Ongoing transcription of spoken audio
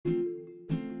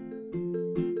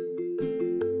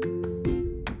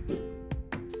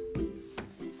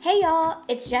Hey y'all,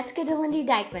 it's Jessica DeLindy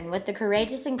Dykeman with the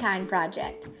Courageous and Kind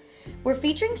Project. We're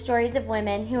featuring stories of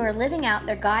women who are living out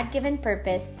their God-given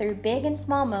purpose through big and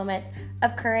small moments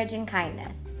of courage and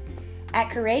kindness. At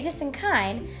Courageous and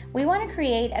Kind, we want to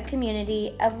create a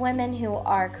community of women who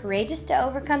are courageous to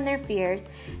overcome their fears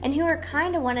and who are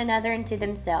kind to one another and to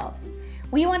themselves.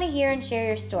 We want to hear and share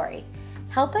your story.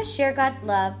 Help us share God's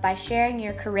love by sharing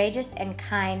your courageous and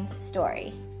kind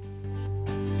story.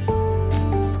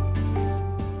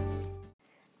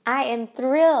 I am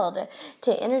thrilled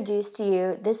to introduce to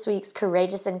you this week's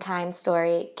Courageous and Kind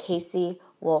story, Casey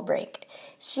Woolbrink.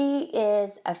 She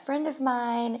is a friend of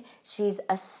mine. She's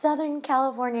a Southern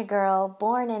California girl,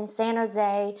 born in San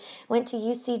Jose, went to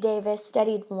UC Davis,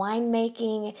 studied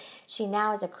winemaking. She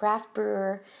now is a craft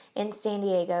brewer in San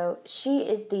Diego. She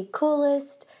is the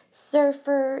coolest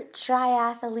surfer,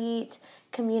 triathlete,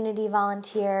 community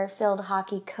volunteer, field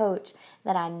hockey coach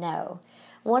that I know.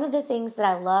 One of the things that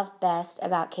I love best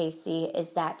about Casey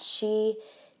is that she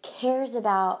cares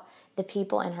about the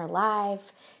people in her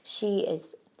life. She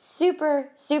is super,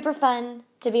 super fun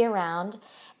to be around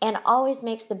and always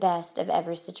makes the best of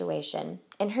every situation.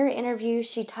 In her interview,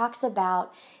 she talks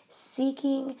about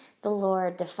seeking the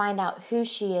Lord to find out who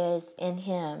she is in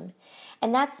Him.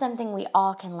 And that's something we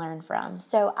all can learn from.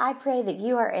 So I pray that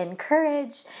you are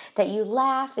encouraged, that you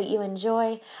laugh, that you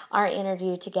enjoy our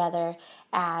interview together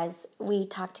as we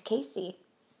talk to Casey.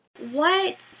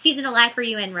 What season of life are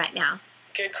you in right now?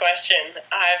 Good question.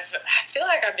 I feel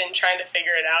like I've been trying to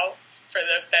figure it out for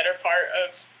the better part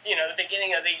of, the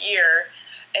beginning of the year.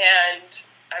 And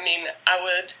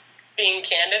being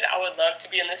candid, I would love to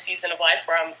be in the season of life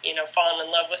where I'm, falling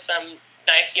in love with some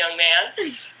nice young man.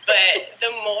 But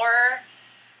the more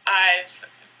I've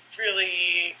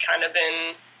really kind of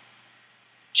been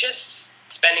just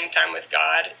spending time with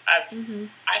God,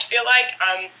 I feel like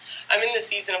I'm in the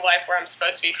season of life where I'm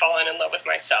supposed to be falling in love with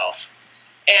myself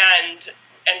and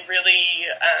really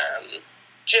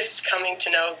just coming to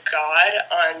know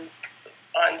God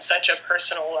on such a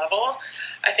personal level.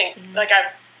 I think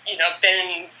I've been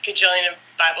in a gajillion of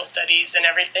Bible studies and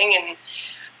everything, and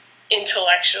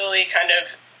intellectually kind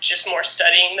of just more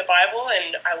studying the Bible,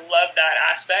 and I love that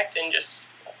aspect and just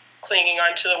clinging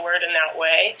onto the Word in that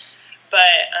way. But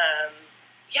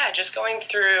just going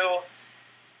through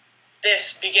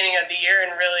this beginning of the year,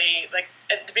 and really,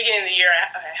 at the beginning of the year,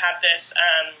 I have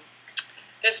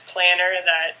this planner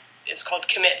that is called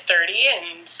Commit 30,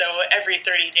 and so every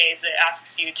 30 days it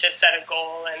asks you to set a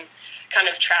goal and kind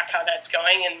of track how that's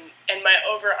going. And my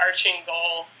overarching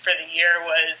goal for the year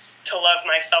was to love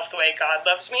myself the way God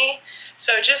loves me.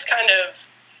 So just kind of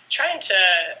trying to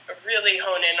really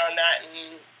hone in on that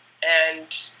and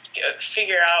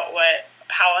figure out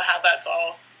how that's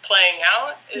all playing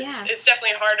out. It's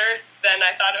definitely harder than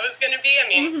I thought it was going to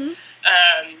be.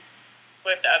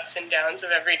 With the ups and downs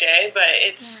of every day, but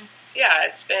it's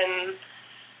been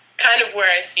kind of where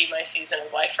I see my season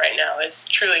of life right now, is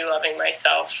truly loving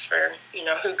myself for,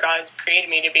 who God created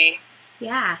me to be.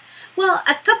 Yeah. Well,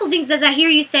 a couple things, as I hear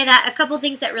you say that, a couple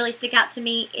things that really stick out to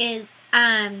me is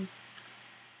that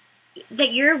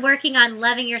you're working on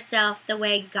loving yourself the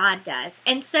way God does.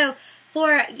 And so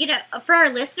for our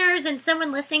listeners and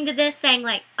someone listening to this saying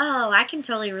like, oh, I can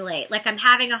totally relate. Like, I'm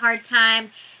having a hard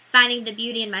time finding the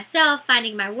beauty in myself,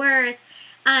 finding my worth.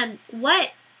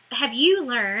 What have you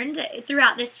learned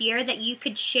throughout this year that you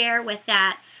could share with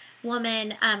that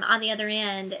woman on the other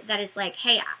end that is like,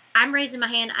 hey, I'm raising my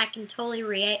hand, I can totally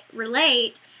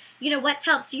relate. What's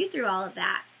helped you through all of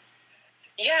that?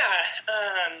 Yeah.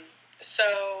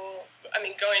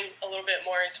 Going a little bit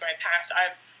more into my past,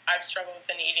 I've struggled with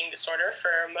an eating disorder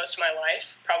for most of my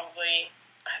life, probably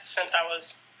since I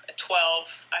was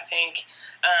 12, I think,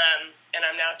 and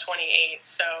I'm now 28,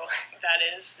 so that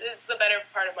is the better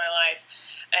part of my life,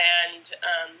 and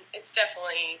it's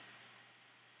definitely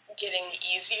getting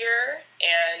easier,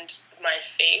 and my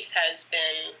faith has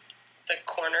been the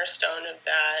cornerstone of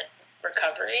that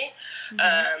recovery,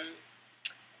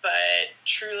 but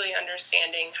truly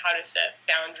understanding how to set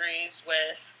boundaries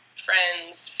with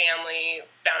friends, family,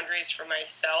 boundaries for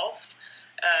myself,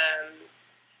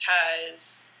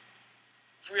 has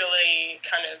really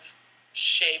kind of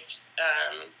shaped,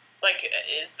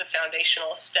 is the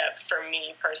foundational step for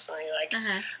me personally,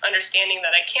 understanding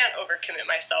that I can't overcommit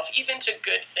myself, even to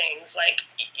good things,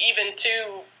 even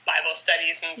to Bible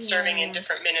studies and serving in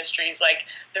different ministries,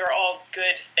 they're all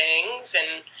good things,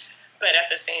 but at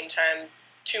the same time,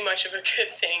 too much of a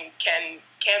good thing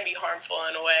can be harmful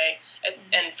in a way,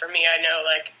 and for me, I know,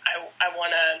 I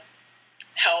want to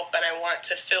help and I want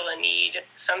to fill a need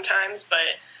sometimes,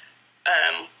 but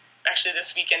actually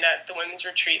this weekend at the women's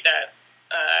retreat that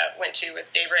went to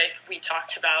with Daybreak, we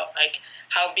talked about like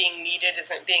how being needed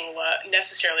isn't being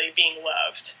necessarily being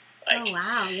loved. Like, oh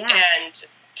wow, yeah. And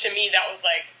to me, that was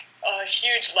like a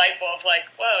huge light bulb. Like,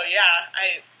 whoa,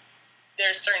 yeah,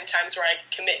 there's certain times where I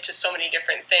commit to so many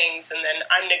different things, and then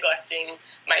I'm neglecting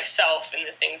myself and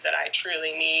the things that I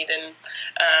truly need, and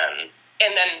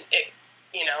then it,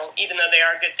 you know, even though they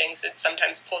are good things, it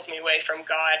sometimes pulls me away from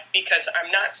God because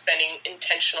I'm not spending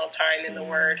intentional time in the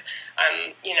Word.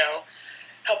 I'm, you know,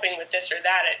 helping with this or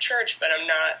that at church, but I'm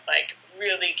not like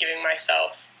really giving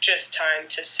myself just time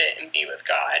to sit and be with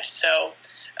God. So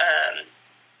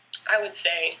I would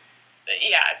say that,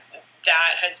 yeah,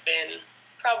 that has been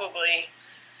probably,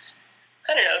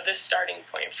 I don't know, the starting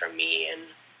point for me and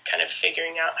kind of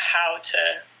figuring out how to,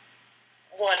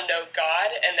 one, know God,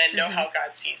 and then know how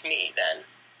God sees me then.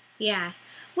 Yeah.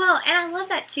 Well, and I love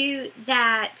that too,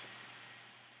 that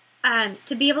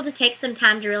to be able to take some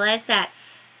time to realize that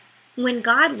when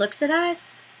God looks at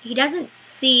us, He doesn't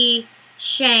see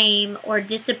shame or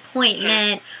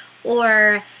disappointment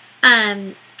or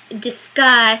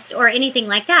disgust or anything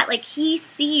like that. Like, He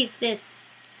sees this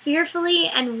fearfully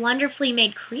and wonderfully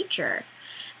made creature,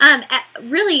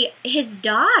 really His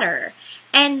daughter,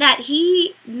 and that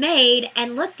He made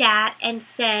and looked at and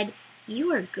said,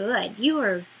 you are good. You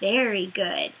are very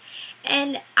good.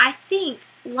 And I think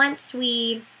once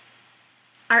we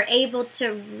are able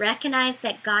to recognize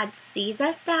that God sees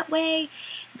us that way,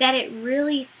 that it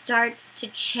really starts to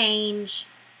change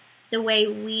the way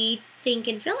we think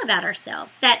and feel about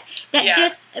ourselves. That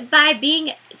just by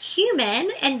being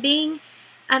human and being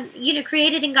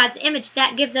created in God's image,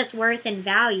 that gives us worth and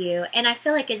value. And I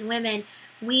feel like as women,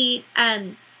 we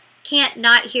can't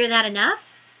not hear that enough.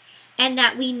 And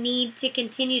that we need to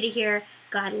continue to hear,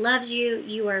 God loves you.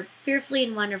 You are fearfully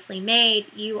and wonderfully made.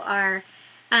 You are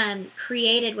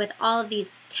created with all of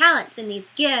these talents and these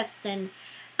gifts, and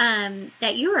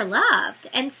that you are loved.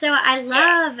 And so I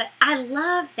love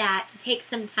that, to take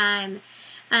some time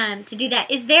to do that.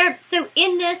 So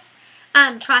in this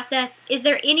process, is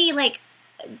there any, like,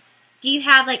 do you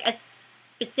have like a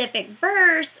specific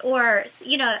verse or,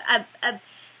 you know, a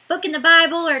book in the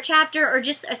Bible or a chapter or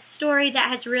just a story that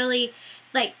has really,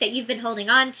 like, that you've been holding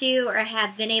on to or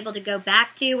have been able to go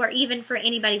back to, or even for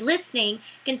anybody listening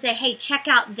can say, hey, check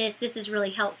out this has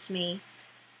really helped me?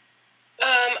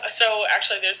 So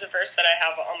actually there's a verse that I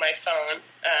have on my phone,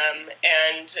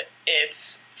 and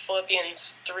it's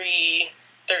Philippians 3:13-14.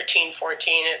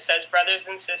 It says, brothers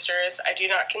and sisters, I do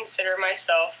not consider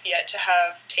myself yet to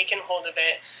have taken hold of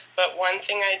it, but one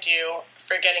thing I do,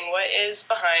 forgetting what is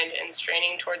behind and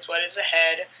straining towards what is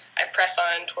ahead, I press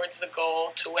on towards the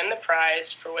goal to win the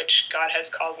prize for which God has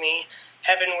called me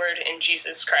heavenward in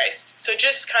Jesus Christ. So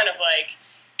just kind of like,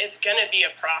 it's going to be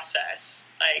a process.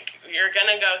 Like, you're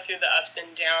going to go through the ups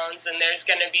and downs, and there's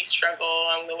going to be struggle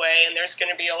along the way, and there's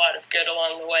going to be a lot of good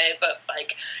along the way, but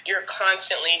like, you're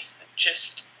constantly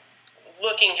just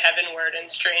looking heavenward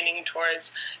and straining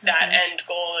towards that end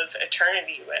goal of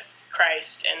eternity with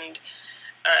Christ. And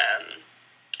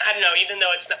I don't know, even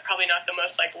though it's probably not the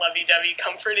most like lovey-dovey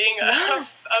comforting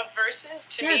of verses,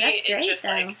 to me, it just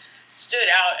like stood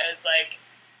out as like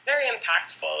very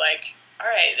impactful. Like, all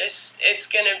right, it's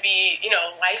gonna be, you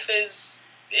know, life is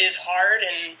hard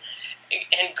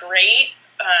and great,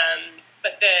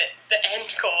 but the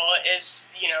end goal is,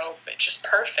 you know, just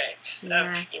perfect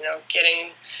of, you know, getting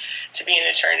to be in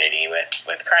eternity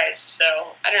with Christ. So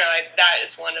I don't know, that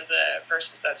is one of the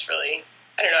verses that's really,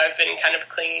 I don't know, I've been kind of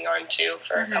clinging on to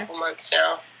for a couple months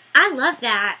now. I love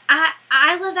that.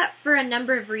 I love that for a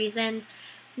number of reasons.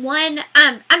 One,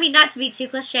 I mean, not to be too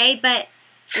cliche, but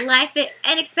life,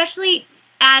 and especially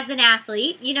as an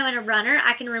athlete, you know, and a runner,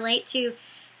 I can relate to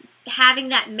having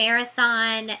that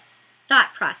marathon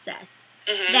thought process.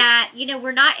 That, you know,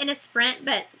 we're not in a sprint,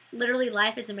 but literally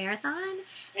life is a marathon.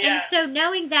 Yeah. And so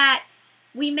knowing that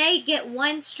we may get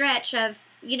one stretch of,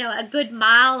 you know, a good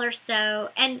mile or so,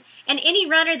 and any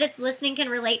runner that's listening can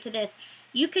relate to this.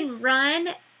 You can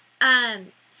run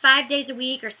 5 days a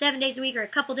week or 7 days a week or a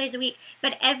couple days a week,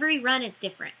 but every run is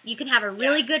different. You can have a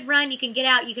really good run, you can get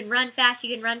out, you can run fast,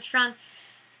 you can run strong.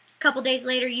 A couple days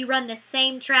later, you run the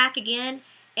same track again,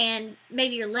 and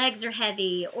maybe your legs are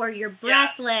heavy or you're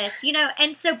breathless, you know,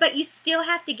 and so, but you still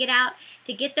have to get out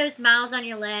to get those miles on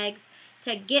your legs,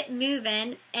 to get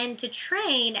moving and to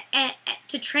train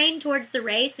towards the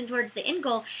race and towards the end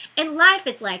goal. And life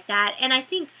is like that. And I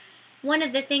think one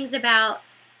of the things about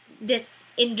this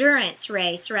endurance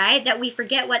race, right, that we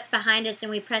forget what's behind us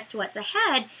and we press to what's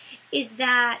ahead, is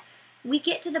that we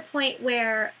get to the point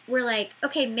where we're like,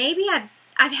 okay, maybe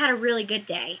I've had a really good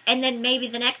day, and then maybe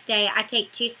the next day I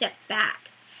take 2 steps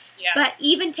back. Yeah. But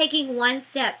even taking one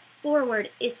step forward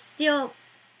is still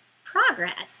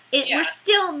progress. We're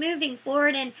still moving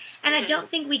forward, and I don't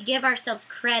think we give ourselves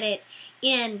credit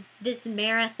in this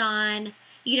marathon,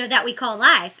 that we call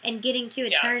life, and getting to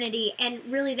eternity, and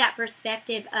really that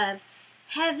perspective of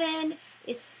heaven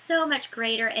is so much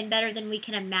greater and better than we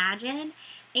can imagine.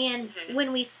 And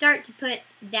when we start to put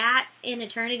that in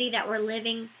eternity, that we're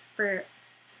living for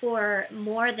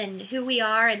more than who we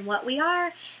are and what we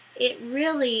are, it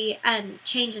really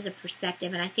changes the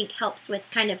perspective, and I think helps with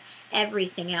kind of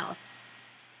everything else.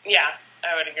 Yeah,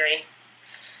 I would agree.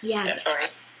 Yeah, definitely.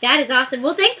 That is awesome.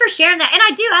 Well, thanks for sharing that. And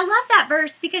I love that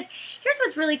verse, because here's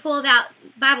what's really cool about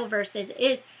Bible verses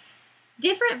is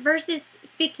different verses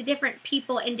speak to different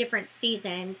people in different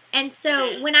seasons. And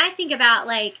so when I think about,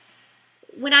 like,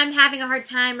 when I'm having a hard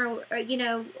time or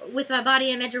with my body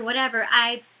image or whatever,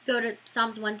 I go to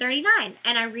Psalms 139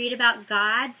 and I read about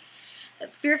God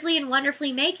fearfully and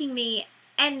wonderfully making me,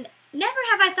 and never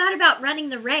have I thought about running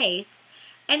the race.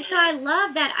 And so I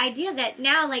love that idea that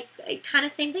now, like, kind of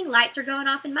same thing, lights are going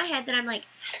off in my head that I'm like,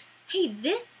 hey,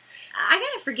 I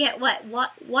gotta forget what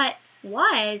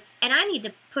was, and I need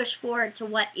to push forward to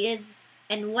what is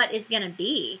and what is gonna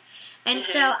be. And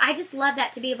so I just love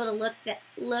that, to be able to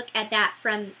look at that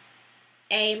from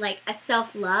a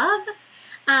self-love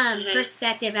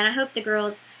perspective. And I hope the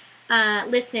girls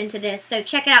listening to this, so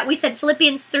check it out. We said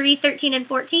Philippians 3:13 and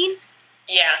 14.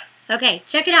 Yeah. Okay,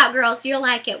 check it out, girls. You'll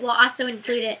like it. We'll also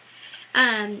include it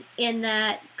in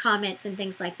the comments and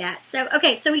things like that. So,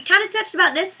 okay, so we kind of touched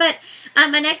about this, but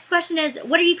my next question is,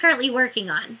 what are you currently working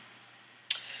on?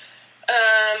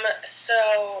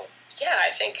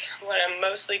 I think what I'm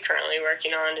mostly currently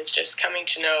working on is just coming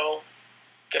to know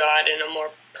God in a more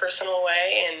personal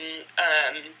way,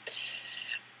 and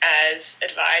as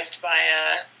advised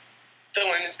by the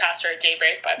Women's Pastor at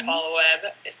Daybreak by Paula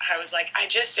Webb, I was like, I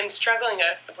just am struggling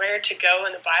with where to go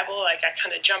in the Bible. Like, I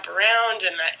kind of jump around,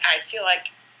 and I feel like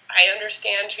I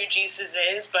understand who Jesus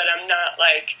is, but I'm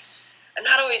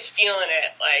not always feeling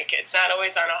it. Like, it's not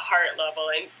always on a heart level.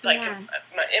 And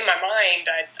in my mind,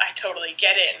 I totally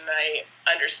get it, and I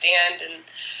understand and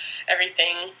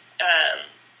everything.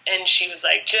 And she was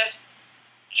like, just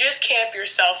camp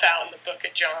yourself out in the book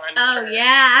of John. Oh,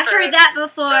 I've heard that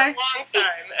before. For a long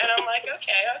time. And I'm like,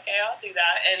 okay, I'll do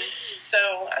that. And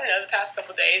so, I don't know, the past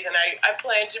couple of days, and I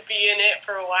plan to be in it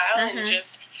for a while, and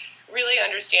just really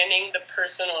understanding the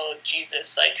personal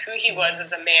Jesus, like who he was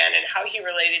as a man and how he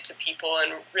related to people,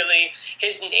 and really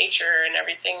his nature and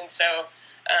everything. And so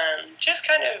just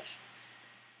kind of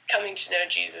coming to know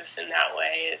Jesus in that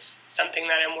way is something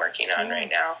that I'm working on right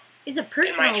now. It's a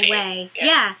personal way.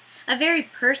 Yeah, a very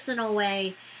personal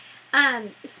way.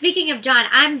 Speaking of John,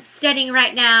 I'm studying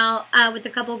right now with a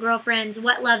couple girlfriends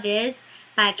What Love Is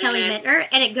by Kelly Mittner,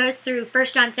 and it goes through 1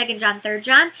 John, 2 John, 3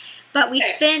 John. But we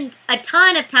spend a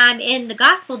ton of time in the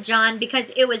Gospel John,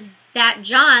 because it was that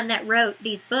John that wrote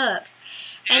these books.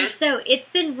 And so it's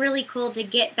been really cool to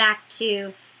get back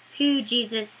to who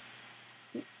Jesus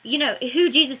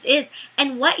is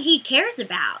and what he cares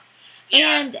about.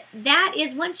 And that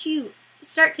is, once you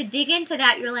start to dig into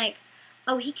that, you're like,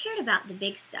 oh, he cared about the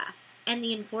big stuff and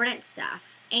the important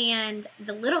stuff and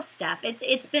the little stuff.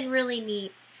 It's been really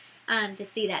neat to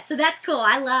see that. So that's cool.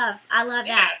 I love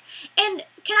that. And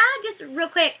can I just real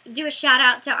quick do a shout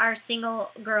out to our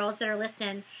single girls that are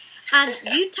listening?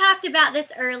 You talked about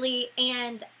this early,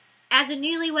 and as a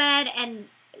newlywed, and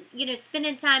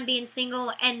spending time being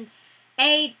single, and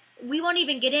we won't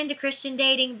even get into Christian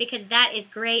dating, because that is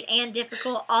great and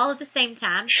difficult all at the same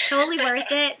time. Totally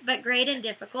worth it, but great and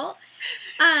difficult.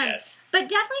 But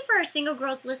definitely for our single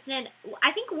girls listening, I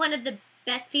think one of the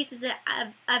best pieces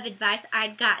of advice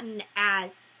I'd gotten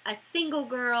as a single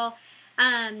girl,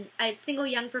 a single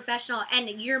young professional, and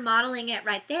you're modeling it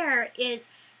right there, is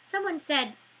someone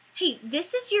said, hey,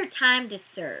 this is your time to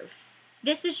serve.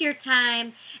 This is your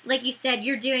time. Like you said,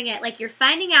 you're doing it. Like, you're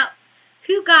finding out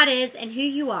who God is and who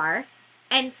you are.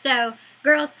 And so,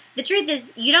 girls, the truth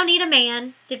is, you don't need a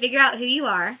man to figure out who you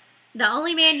are. The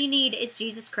only man you need is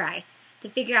Jesus Christ to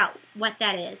figure out what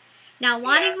that is. Now,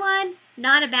 wanting one,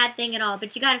 not a bad thing at all,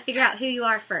 but you got to figure out who you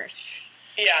are first.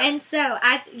 Yeah. And so,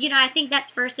 I think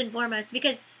that's first and foremost,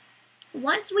 because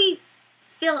once we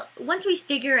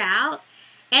figure out,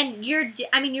 and you're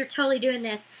totally doing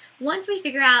this, once we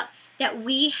figure out that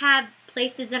we have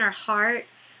places in our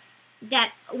heart,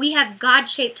 that we have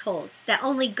God-shaped holes that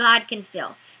only God can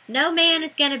fill. No man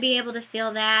is going to be able to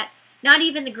fill that. Not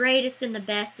even the greatest and the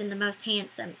best and the most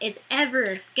handsome is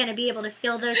ever going to be able to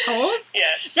fill those holes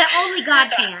that only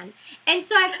God can. And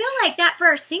so I feel like that for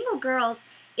our single girls,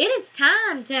 it is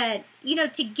time to,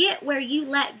 to get where you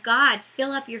let God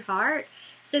fill up your heart,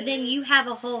 so then you have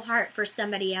a whole heart for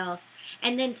somebody else,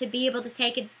 and then to be able to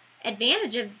take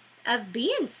advantage of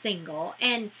being single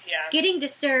and getting to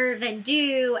serve and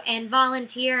do and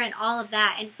volunteer and all of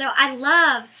that. And so I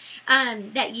love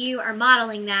that you are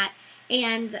modeling that,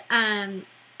 and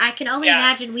I can only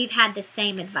imagine we've had the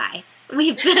same advice.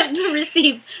 We've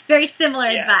received very similar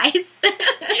advice.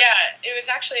 It was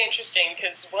actually interesting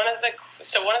because one of the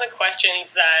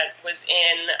questions that was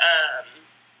in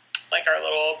like our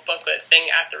little booklet thing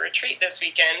at the retreat this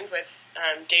weekend with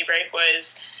Daybreak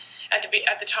was at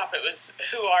the top. It was,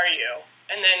 "Who are you?"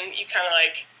 And then you kind of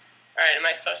like, all right, am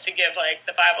I supposed to give like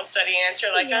the Bible study answer,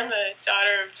 like I'm the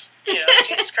daughter of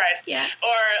Jesus Christ,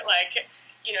 or like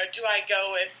do I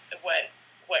go with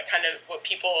what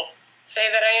people say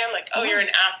that I am, like, oh, you're an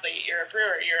athlete, you're a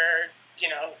brewer,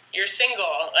 you're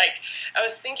single. Like, I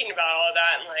was thinking about all of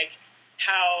that and like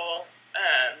how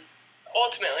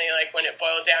ultimately, like, when it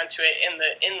boiled down to it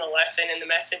in the lesson, in the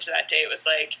message that day, it was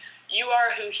like, you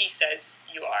are who he says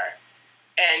you are,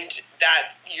 and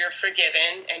that you're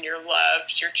forgiven and you're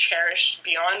loved, you're cherished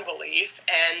beyond belief.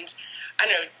 And I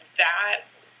know that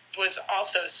was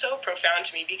also so profound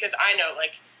to me, because I know,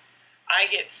 like, I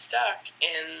get stuck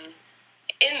in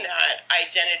that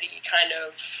identity kind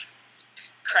of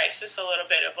crisis a little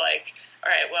bit of like,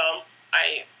 all right, well,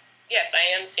 I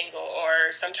am single,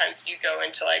 or sometimes you go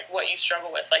into like what you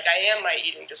struggle with, like I am my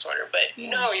eating disorder, but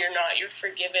no, you're not. You're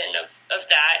forgiven of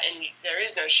that, and there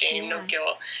is no shame, no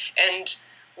guilt. And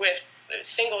with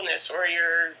singleness, or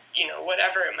your,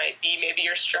 whatever it might be, maybe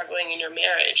you're struggling in your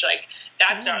marriage, like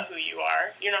that's not who you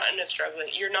are. You're not in a struggling,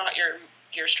 you're not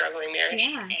your struggling marriage.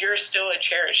 You're still a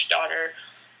cherished daughter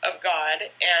of God,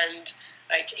 and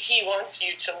like he wants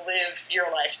you to live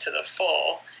your life to the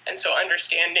full. And so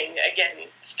understanding, again,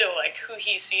 still like who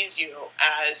he sees you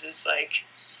as is like,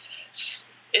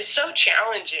 is so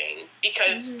challenging,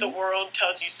 because the world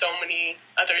tells you so many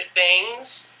other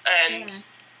things, and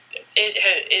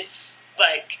it's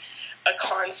like a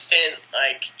constant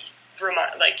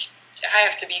I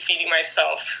have to be feeding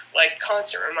myself like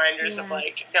constant reminders of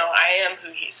like, no, I am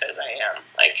who he says I am.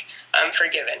 Like, I'm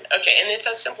forgiven. Okay. And it's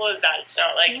as simple as that. It's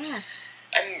not like I'm,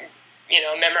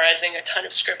 memorizing a ton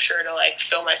of scripture to like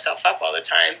fill myself up all the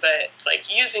time, but it's like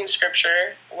using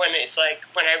scripture when it's like,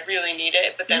 when I really need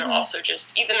it, but then also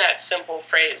just even that simple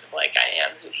phrase of like, I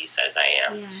am who he says I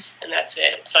am. And that's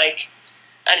it. It's like,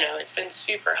 I don't know, it's been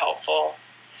super helpful.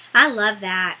 I love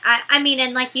that. I mean,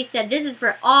 and like you said, this is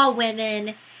for all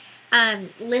women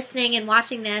listening and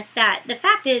watching this, that the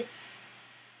fact is,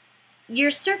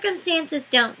 your circumstances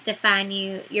don't define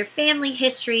you. Your family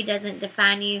history doesn't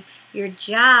define you. Your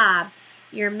job,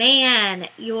 your man,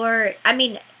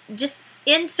 just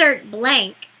insert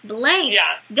blank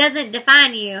doesn't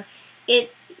define you.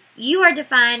 You are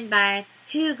defined by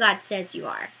who God says you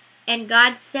are. And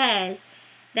God says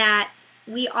that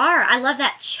we are, I love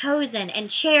that, chosen and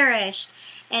cherished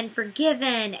and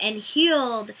forgiven and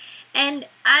healed. And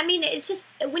I mean, it's just,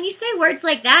 when you say words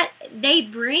like that, they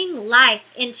bring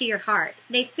life into your heart.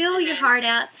 They fill your heart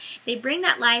up. They bring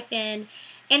that life in.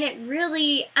 And it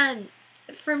really,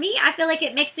 for me, I feel like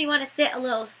it makes me want to sit a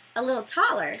little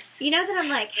taller. That I'm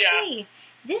like, hey,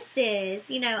 this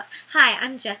is, hi,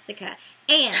 I'm Jessica,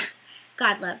 and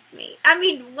God loves me. I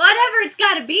mean, whatever it's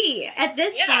got to be at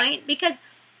this point, because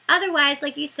otherwise,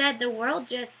 like you said, the world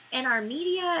just, and our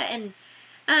media and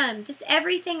just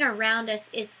everything around us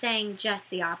is saying just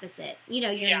the opposite.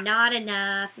 You're not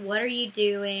enough. What are you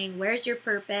doing? Where's your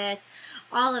purpose?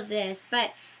 All of this.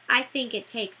 But I think it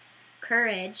takes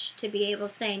courage to be able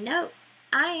to say, no,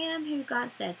 I am who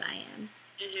God says I am.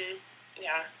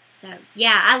 Yeah. So,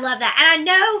 I love that. And I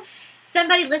know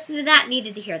somebody listening to that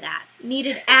needed to hear that.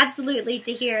 Needed absolutely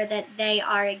to hear that they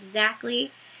are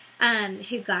exactly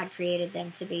who God created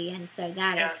them to be. And so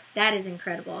that is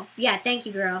incredible. Yeah, thank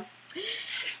you, girl.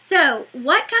 So,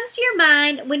 what comes to your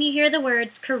mind when you hear the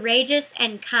words courageous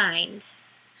and kind?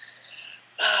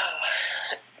 Oh,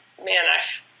 man,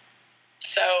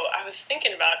 I was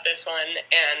thinking about this one,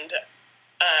 and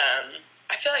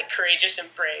I feel like courageous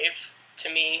and brave,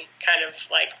 to me, kind of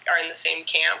like are in the same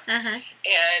camp.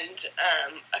 And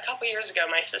a couple years ago,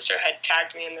 my sister had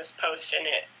tagged me in this post, and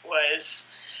it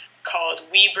was called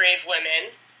We Brave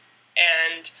Women,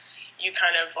 and you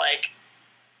kind of like,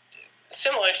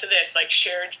 similar to this, like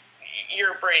shared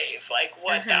you're brave, like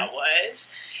what that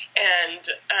was. And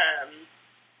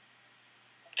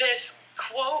this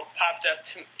quote popped up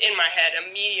in my head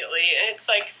immediately, and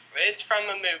it's from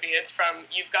a movie. It's from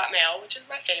You've Got Mail, which is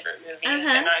my favorite movie,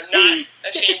 and I'm not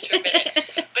ashamed to admit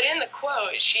it. But in the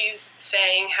quote, she's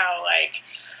saying how like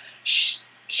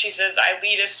she says, I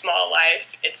lead a small life.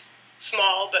 It's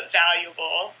small but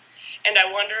valuable. And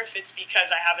I wonder if it's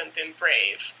because I haven't been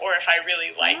brave or if I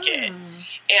really like it.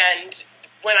 And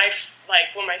when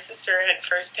my sister had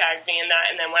first tagged me in that,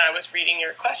 and then when I was reading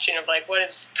your question of like, what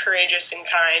is courageous and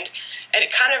kind, and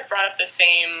it kind of brought up the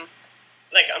same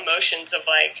like emotions of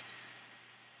like,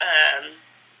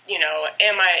 you know,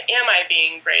 am I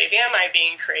being brave? Am I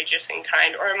being courageous and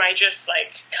kind? Or am I just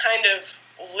like kind of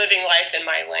living life in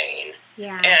my lane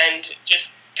and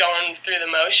just going through the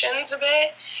motions a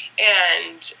bit?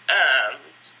 And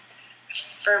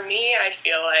for me, I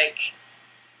feel like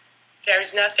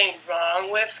there's nothing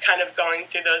wrong with kind of going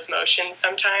through those motions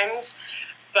sometimes,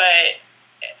 but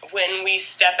when we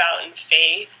step out in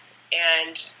faith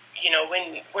and, you know,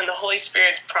 when the Holy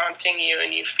Spirit's prompting you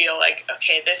and you feel like,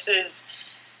 okay, this is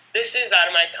out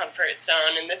of my comfort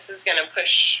zone and this is going to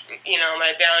push, you know,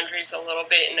 my boundaries a little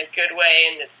bit in a good way,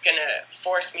 and it's going to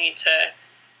force me to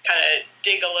kind of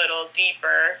dig a little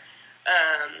deeper,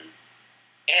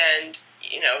 and,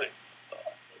 you know,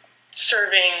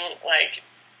 serving, like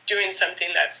doing something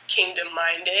that's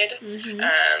kingdom-minded.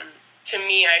 To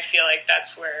me, I feel like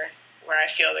that's where I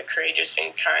feel the courageous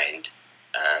and kind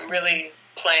really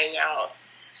playing out.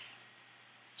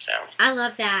 So I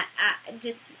love that.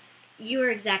 You are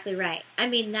exactly right. I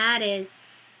mean, that is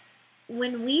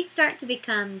when we start to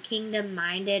become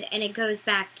kingdom-minded, and it goes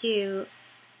back to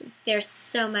there's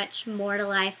so much more to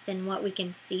life than what we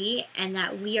can see, and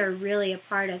that we are really a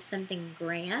part of something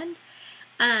grand,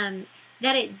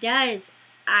 that it does,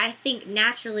 I think,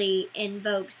 naturally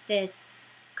invokes this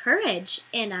courage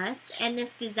in us and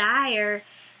this desire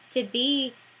to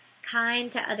be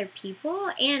kind to other people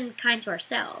and kind to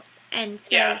ourselves. And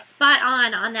so spot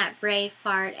on that brave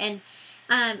part. And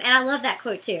I love that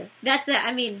quote too. That's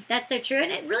so true.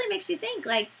 And it really makes you think,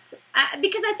 like,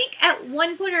 because I think at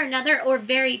one point or another, or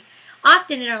very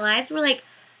often in our lives, we're like,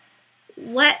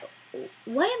 what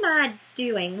am I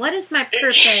doing? What is my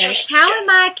purpose? How am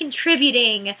I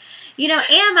contributing? You know,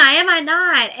 am I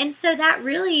not? And so that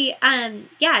really,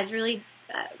 is really,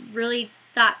 really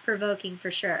thought-provoking for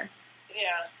sure.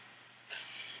 Yeah.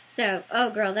 So, oh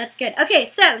girl, that's good. Okay,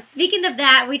 so speaking of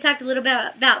that, we talked a little bit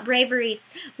about bravery.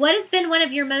 What has been one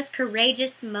of your most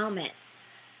courageous moments?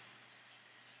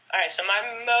 All right, so my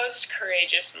most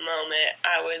courageous moment,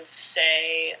 I would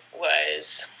say,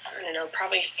 was, I don't know,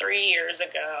 probably 3 years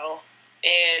ago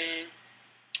in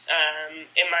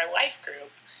my life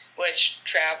group, which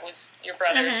Trav was your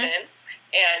brother's in.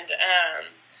 And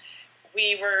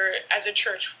we were, as a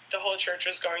church, the whole church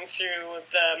was going through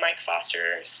the Mike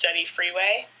Foster study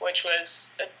Freeway, which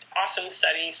was an awesome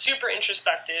study, super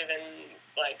introspective and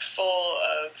like full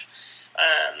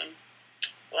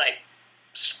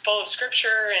of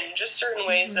scripture and just certain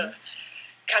ways of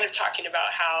kind of talking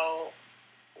about how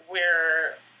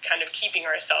we're kind of keeping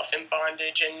ourselves in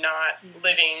bondage and not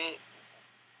living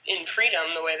in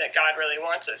freedom the way that God really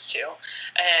wants us to.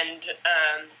 And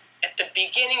at the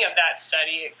beginning of that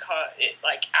study, it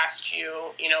asked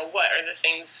you, you know, what are the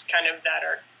things kind of that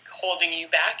are holding you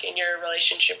back in your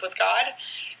relationship with God?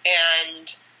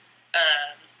 And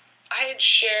I had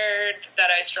shared that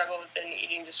I struggle with an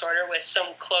eating disorder with some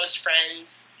close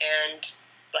friends and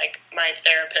like my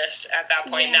therapist at that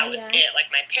point. And that was it.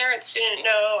 Like my parents didn't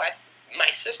know.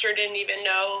 My sister didn't even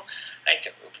know. Like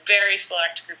a very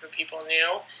select group of people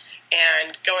knew.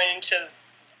 And going into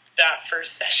that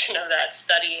first session of that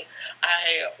study,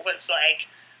 I was like,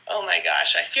 oh my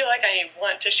gosh, I feel like I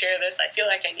want to share this. I feel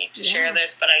like I need to share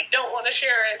this, but I don't want to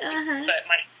share it. But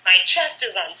my chest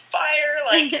is on fire.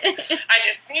 Like, I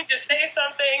just need to say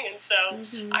something. And so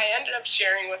I ended up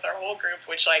sharing with our whole group,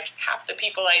 which like half the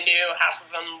people I knew, half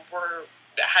of them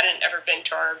hadn't ever been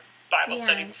to our Bible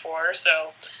study before.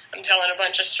 So I'm telling a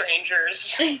bunch of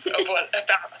strangers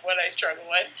about what I struggle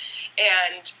with.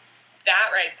 And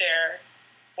that right there,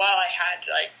 while I had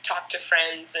like talked to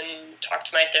friends and talked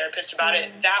to my therapist about it,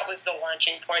 that was the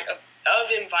launching point of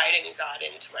inviting God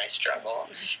into my struggle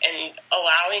and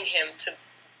allowing him to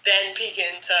then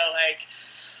begin to like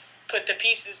put the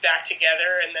pieces back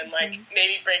together and then like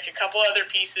maybe break a couple other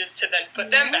pieces to then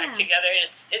put them back together.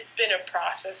 It's been a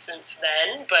process since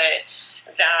then, but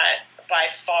that by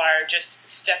far just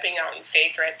stepping out in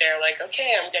faith right there, like,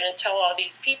 okay, I'm going to tell all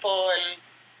these people, and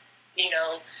you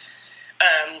know,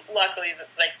 luckily,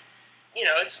 like, you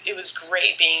know, it was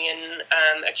great being in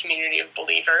a community of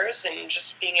believers and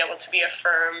just being able to be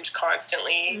affirmed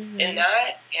constantly in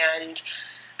that, and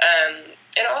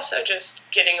also just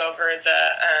getting over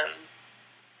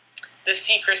the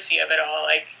secrecy of it all.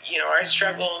 Like, you know, our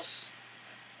struggles,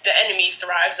 the enemy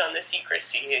thrives on the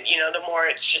secrecy. You know, the more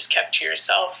it's just kept to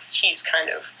yourself, he's kind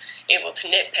of able to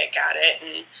nitpick at it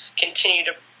and continue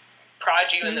to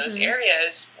prod you in those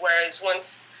areas. Whereas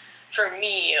for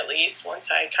me at least,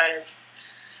 once I kind of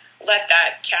let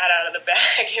that cat out of the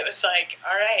bag, it was like,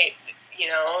 all right,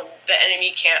 the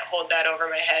enemy can't hold that over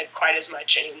my head quite as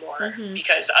much anymore,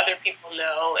 because other people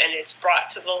know, and it's brought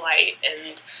to the light,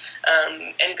 and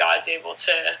God's able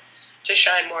to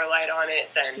shine more light on it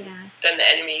than the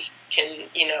enemy can,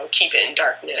 keep it in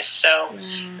darkness. So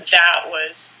that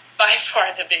was by far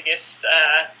the biggest,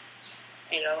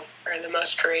 or the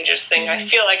most courageous thing I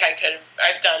feel like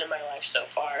I've done in my life so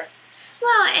far.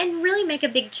 Well, and really make a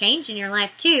big change in your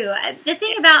life, too. The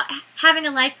thing about having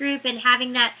a life group and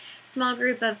having that small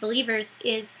group of believers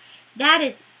is that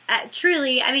is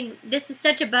truly, I mean, this is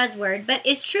such a buzzword, but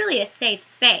it's truly a safe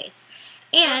space.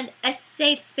 And a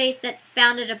safe space that's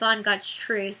founded upon God's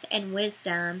truth and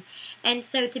wisdom. And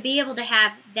so to be able to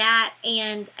have that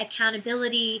and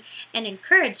accountability and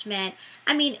encouragement,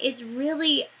 I mean, is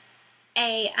really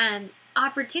a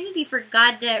opportunity for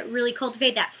God to really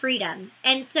cultivate that freedom.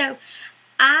 And so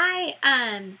I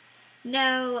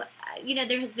know,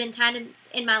 there has been times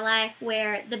in my life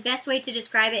where the best way to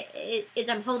describe it is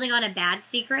I'm holding on a bad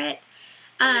secret.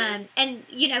 And,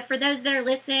 for those that are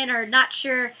listening or not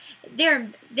sure,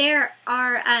 there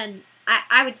are,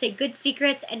 I would say good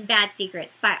secrets and bad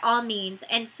secrets by all means.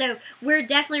 And so we're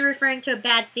definitely referring to a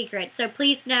bad secret. So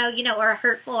please know, or a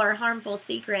hurtful or harmful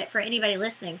secret for anybody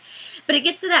listening. But it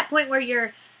gets to that point where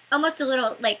you're almost a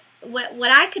little, like,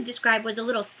 what I could describe was a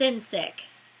little sin sick.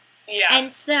 Yeah.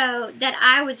 And so that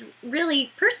I was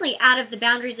really personally out of the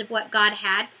boundaries of what God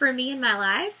had for me in my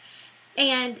life.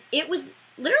 And it was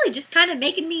literally just kind of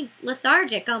making me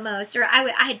lethargic almost, or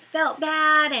I had felt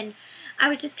bad, and I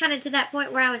was just kind of to that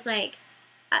point where I was like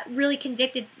really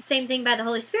convicted, same thing by the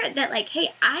Holy Spirit, that like,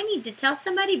 hey, I need to tell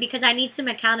somebody because I need some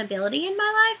accountability in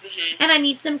my life, and I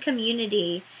need some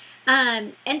community.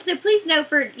 And so please know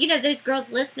for, those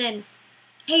girls listening,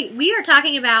 hey, we are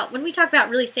talking about, when we talk about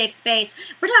really safe space,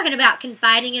 we're talking about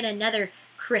confiding in another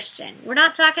Christian. We're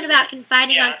not talking about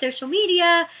confiding on social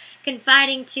media,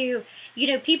 confiding to,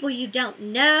 people you don't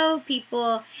know,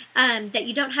 people that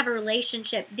you don't have a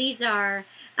relationship. These are,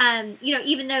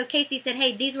 even though Casey said,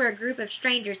 hey, these were a group of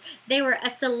strangers, they were a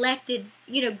selected,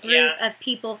 group of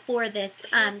people for this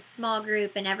small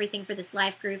group and everything for this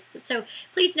life group. So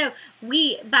please know,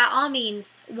 we, by all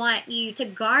means, want you to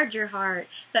guard your heart.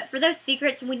 But for those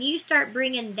secrets, when you start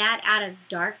bringing that out of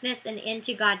darkness and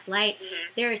into God's light,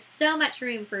 there is so much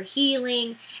room for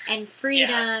healing and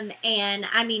freedom, and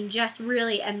I mean, just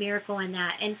really a miracle in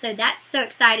that. And so that's so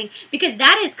exciting, because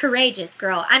that is courageous,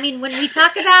 girl. I mean, when we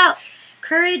talk about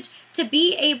courage, to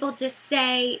be able to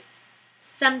say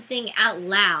something out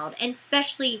loud, and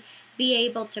especially be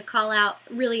able to call out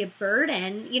really a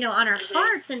burden, on our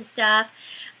hearts and stuff,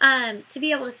 to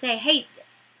be able to say, hey,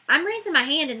 I'm raising my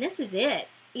hand and this is it.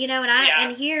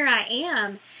 And here I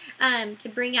am, to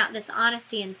bring out this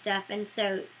honesty and stuff. And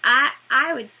so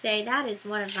I would say that is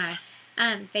one of my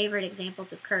favorite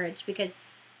examples of courage, because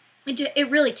it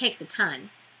really takes a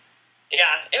ton.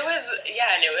 Yeah, it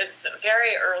was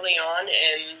very early on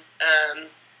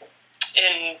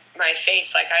in my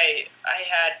faith. Like I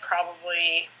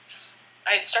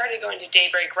had started going to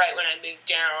Daybreak right when I moved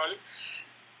down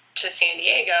to San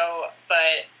Diego,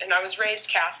 and I was raised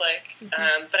Catholic,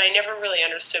 but I never really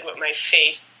understood what my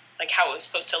faith, like how it was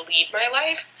supposed to lead my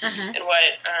life, and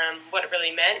what it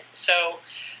really meant. So,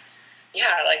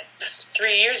 like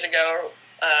 3 years ago,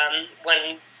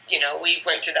 when we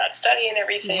went through that study and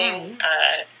everything,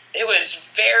 it was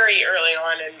very early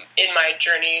on in my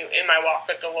journey, in my walk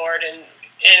with the Lord, and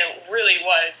it really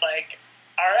was like,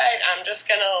 all right, I'm just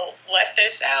gonna let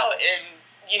this out, and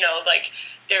like,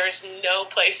 there's no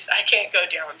place I can't go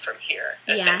down from here,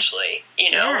 essentially.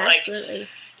 Absolutely.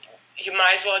 You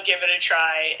might as well give it a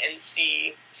try and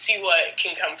see what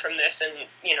can come from this. And,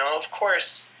 of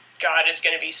course, God is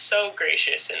going to be so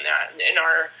gracious in that, in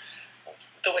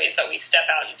the ways that we step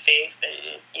out in faith.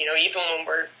 And, even when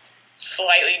we're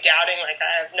slightly doubting, like,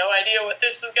 I have no idea what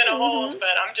this is going to hold,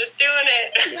 but I'm just doing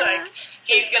it. Like,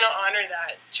 he's going to honor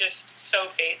that just so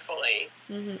faithfully.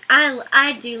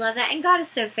 I do love that. And God is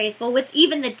so faithful with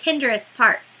even the tenderest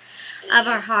parts of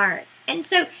our hearts. And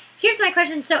so here's my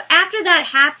question. So after that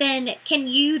happened, can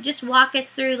you just walk us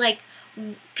through, like,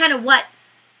 kind of what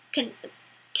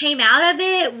came out of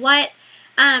it? What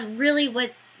really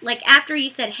was, like, after you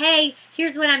said, hey,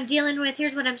 here's what I'm dealing with,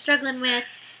 here's what I'm struggling with,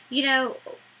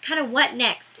 kind of what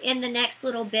next in the next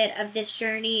little bit of this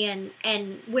journey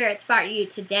and where it's brought you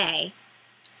today?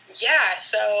 Yeah,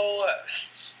 so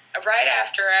right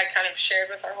after I kind of shared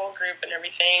with our whole group and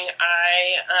everything,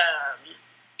 I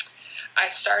I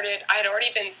had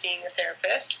already been seeing a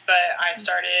therapist, but I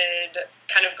started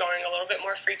kind of going a little bit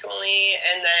more frequently,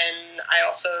 and then I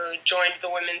also joined the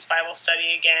women's Bible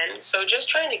study again. So just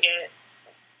trying to get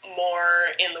more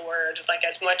in the Word, like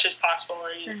as much as possible,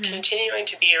 and continuing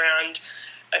to be around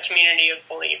a community of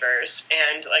believers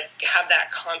and like have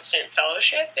that constant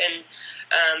fellowship. And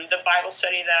the Bible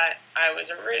study that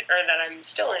that I'm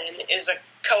still in is a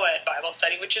co-ed Bible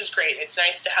study, which is great. It's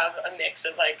nice to have a mix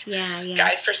of like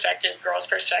guys' perspective, girls'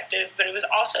 perspective, but it was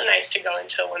also nice to go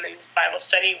into a women's Bible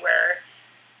study where,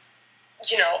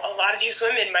 you know, a lot of these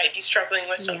women might be struggling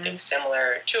with something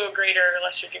similar to a greater or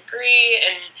lesser degree,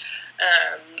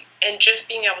 and just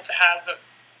being able to have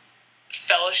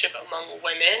fellowship among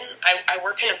women. I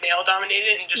work in a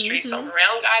male-dominated industry, so I'm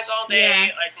around guys all day.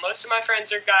 Like, most of my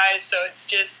friends are guys, so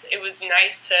it was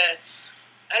nice to,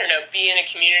 I don't know, be in a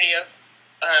community of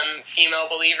female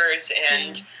believers.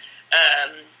 And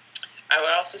I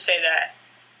would also say that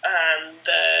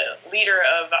the leader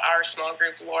of our small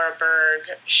group, Laura Berg,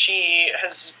 she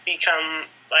has become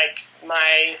like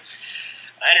I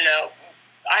don't know,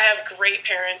 I have great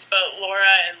parents, but Laura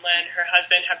and Len, her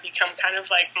husband, have become kind of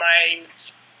like my...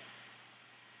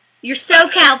 Your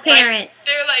SoCal parents.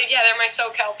 They're my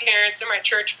SoCal parents. They're my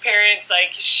church parents.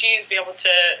 Like, she's been able to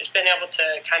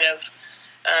kind of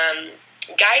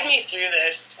guide me through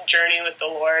this journey with the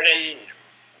Lord, and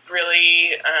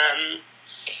really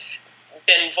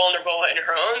been vulnerable in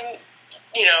her own,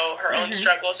 own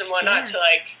struggles and whatnot to,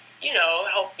 like,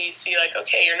 help me see, like,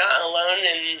 okay, you're not alone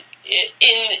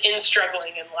in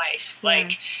struggling in life.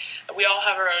 Like, we all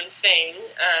have our own thing,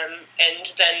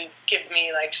 and then give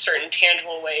me, like, certain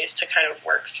tangible ways to kind of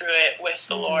work through it with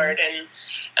the Lord. And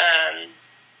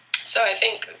so I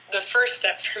think the first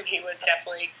step for me was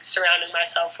definitely surrounding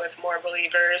myself with more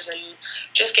believers and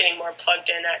just getting more plugged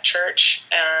in at church.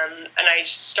 And I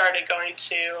started going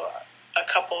to a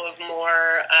couple of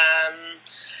more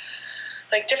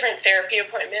like different therapy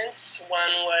appointments.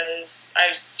 One was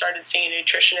I started seeing a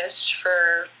nutritionist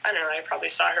for, I don't know, I probably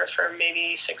saw her for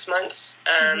maybe 6 months.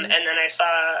 And then I saw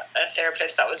a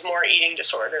therapist that was more eating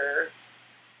disorder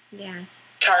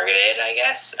targeted, I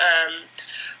guess,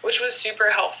 which was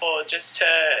super helpful just to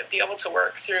be able to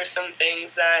work through some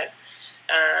things that,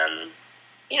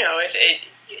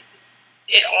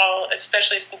 it all,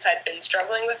 especially since I'd been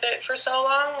struggling with it for so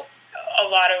long,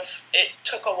 it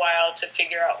took a while to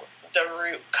figure out the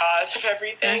root cause of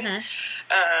everything,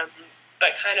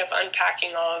 but kind of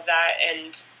unpacking all of that.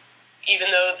 And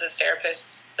even though the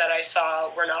therapists that I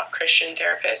saw were not Christian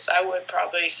therapists, I would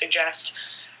probably suggest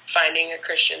finding a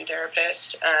Christian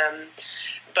therapist.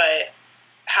 But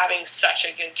having such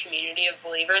a good community of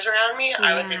believers around me,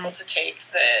 I was able to take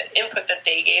the input that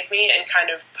they gave me and kind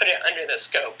of put it under the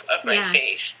scope of my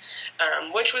faith,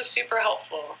 which was super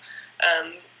helpful.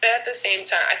 But at the same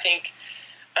time, I think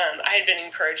I had been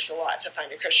encouraged a lot to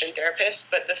find a Christian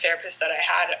therapist, but the therapist that I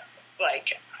had,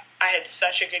 like, I had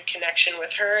such a good connection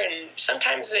with her, and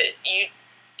sometimes it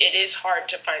is hard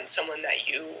to find someone that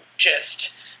you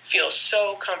just feel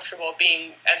so comfortable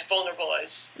being as vulnerable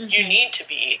as you need to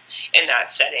be in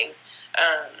that setting.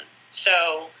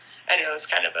 So I don't know, it's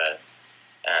kind of a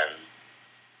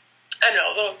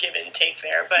little give and take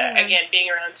there, but again, being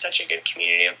around such a good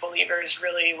community of believers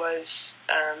really was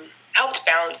helped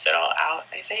balance it all out,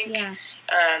 I think.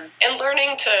 And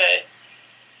learning to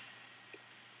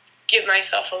give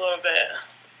myself a little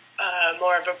bit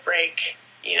more of a break.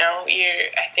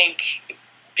 I think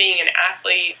being an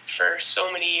athlete for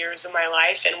so many years of my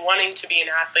life and wanting to be an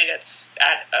athlete that's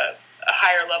at a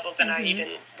higher level than I even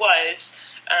was,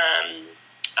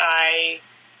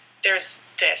 there's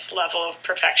this level of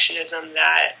perfectionism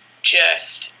that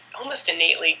just almost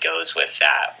innately goes with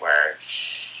that, where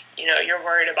you're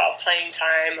worried about playing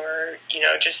time or,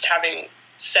 just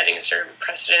setting a certain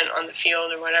precedent on the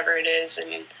field or whatever it is,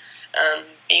 and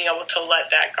being able to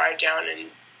let that guard down and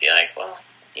be like, well,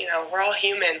 we're all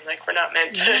human. Like, we're not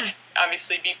meant to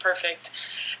obviously be perfect,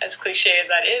 as cliche as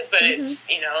that is, but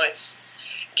it's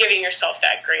giving yourself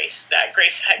that grace that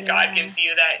God gives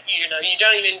you that, you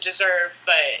don't even deserve,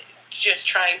 but just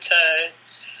trying to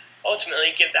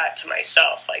ultimately give that to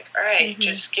myself. Like, all right,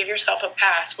 just give yourself a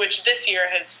pass, which this year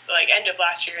has, like, end of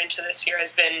last year into this year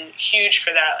has been huge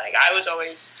for that. Like, I was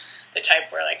always the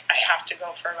type where, like, I have to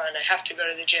go for a run, I have to go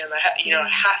to the gym, I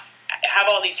have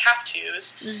all these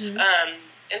have-tos,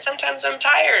 and sometimes I'm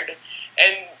tired,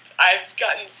 and I've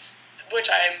gotten, which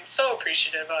I'm so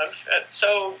appreciative of,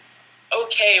 so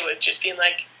okay with just being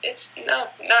like, it's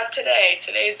not today.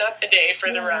 Today's not the day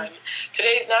for the run.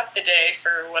 Today's not the day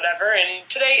for whatever, and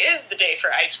today is the day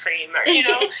for ice cream. Or,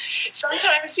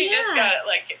 sometimes you just got,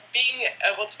 like, being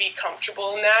able to be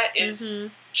comfortable in that is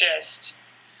just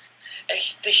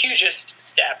the hugest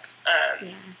step.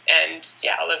 And,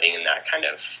 living in that kind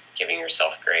of giving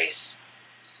yourself grace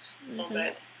a little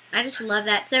bit. I just love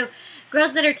that. So,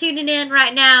 girls that are tuning in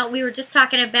right now, we were just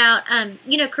talking about,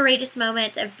 courageous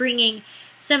moments of bringing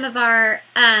some of our,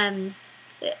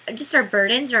 just our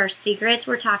burdens or our secrets.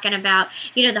 We're talking about,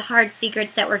 the hard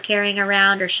secrets that we're carrying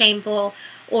around, or shameful,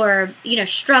 or,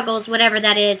 struggles, whatever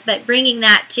that is, but bringing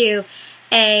that to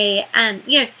a,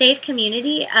 safe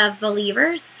community of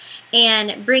believers,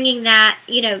 and bringing that,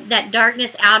 that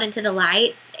darkness out into the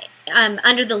light,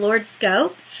 under the Lord's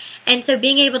scope. And so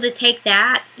being able to take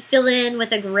that, fill in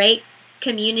with a great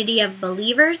community of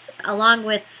believers, along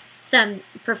with some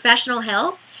professional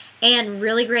help and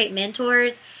really great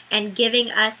mentors, and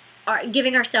giving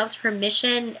ourselves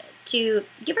permission to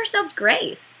give ourselves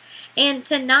grace, and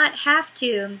to not have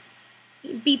to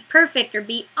be perfect or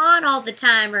be on all the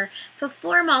time or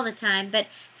perform all the time, but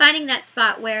finding that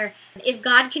spot where if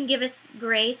God can give us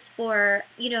grace for,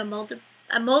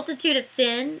 a multitude of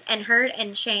sin and hurt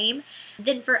and shame,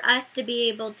 then for us to be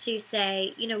able to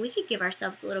say, we could give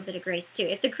ourselves a little bit of grace too.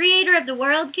 If the creator of the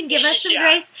world can give us some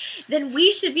grace, then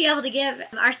we should be able to give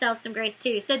ourselves some grace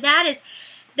too. So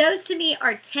those to me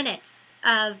are tenets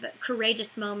of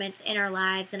courageous moments in our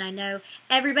lives. And I know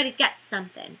everybody's got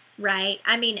something, right?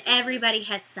 I mean, everybody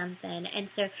has something. And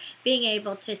so being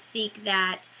able to seek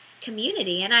that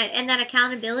community and that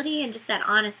accountability and just that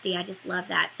honesty, I just love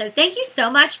that. So thank you so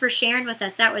much for sharing with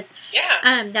us. That was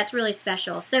that's really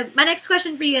special. So my next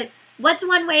question for you is, what's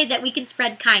one way that we can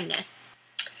spread kindness?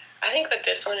 I think with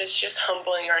this one is just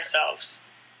humbling ourselves,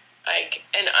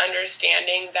 and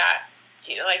understanding that,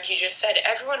 like you just said,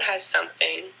 everyone has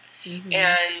something,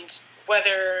 and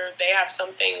whether they have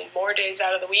something more days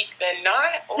out of the week than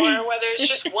not, or whether it's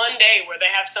just one day where they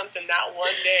have something that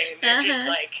one day and they're just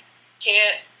like,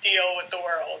 can't deal with the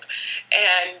world.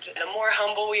 And the more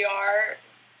humble we are,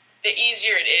 the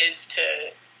easier it is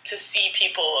to see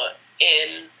people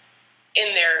in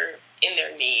their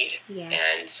need.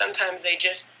 And sometimes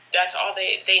that's all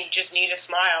they just need, a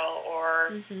smile,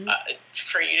 or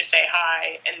for you to say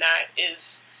hi, and that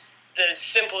is the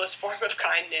simplest form of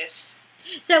kindness.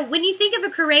 So when you think of a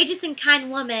courageous and kind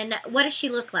woman, what does she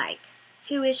look like?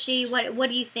 Who is she? What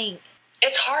do you think?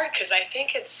 It's hard because I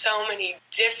think it's so many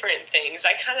different things.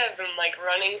 I kind of am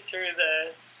running through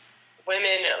the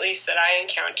women, at least that I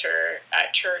encounter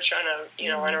at church on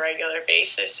a regular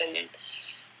basis, and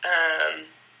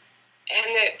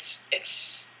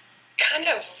it's kind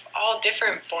of all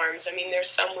different forms. I mean, there's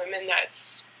some women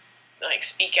that's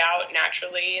speak out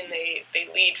naturally, and they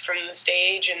lead from the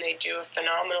stage, and they do a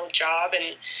phenomenal job,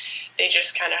 and they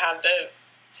just kind of have the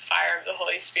fire of the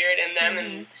Holy Spirit in them,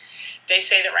 and they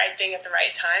say the right thing at the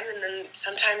right time. And then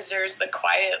sometimes there's the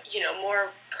quiet,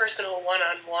 more personal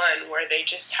one-on-one, where they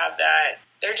just have that,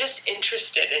 they're just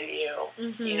interested in you,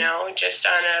 just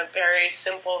on a very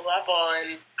simple level.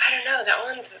 And I don't know,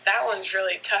 that one's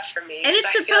really tough for me. And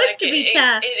it's supposed to be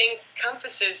tough. It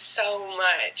encompasses so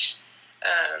much.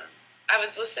 I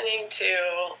was listening to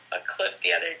a clip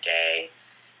the other day,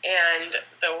 and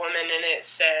the woman in it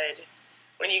said,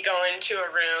 when you go into a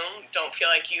room, don't feel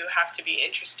like you have to be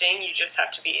interesting. You just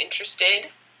have to be interested.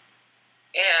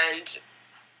 And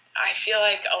I feel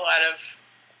like a lot of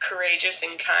courageous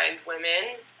and kind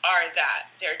women are that.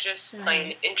 They're just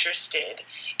plain interested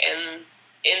in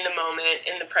the moment,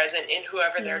 in the present, in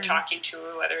whoever they're talking to,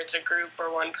 whether it's a group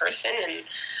or one person. And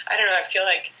I don't know, I feel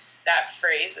like that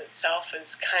phrase itself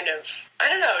is kind of, I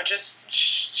don't know, just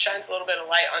shines a little bit of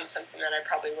light on something that I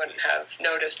probably wouldn't have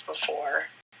noticed before.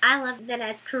 I love that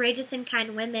as courageous and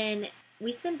kind women,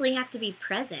 we simply have to be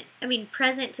present. I mean,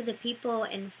 present to the people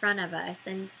in front of us.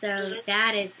 And so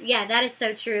that is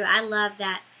so true. I love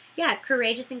that. Yeah,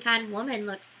 courageous and kind woman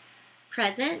looks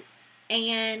present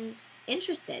and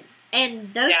interested.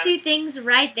 And those two things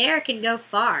right there can go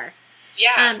far.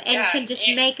 And can just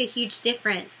make a huge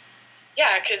difference.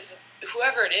 Yeah, because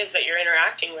whoever it is that you're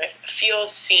interacting with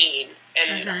feels seen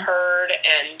and heard,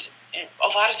 and a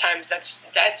lot of times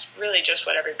that's really just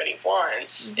what everybody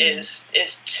wants, is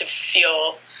to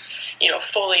feel,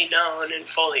 fully known and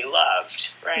fully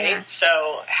loved, right?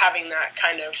 So having that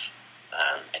kind of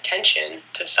attention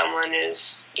to someone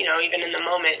is, even in the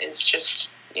moment, is just,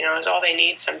 is all they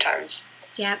need sometimes.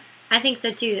 Yep, I think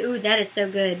so too. Ooh, that is so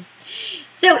good.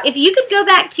 So if you could go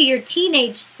back to your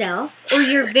teenage self, or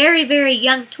your very, very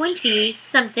young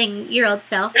 20-something-year-old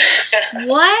self,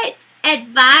 what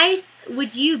advice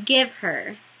would you give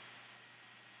her?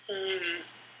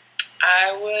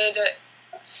 I would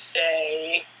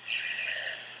say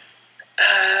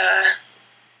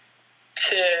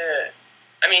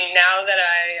now that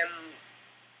I am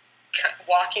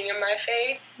walking in my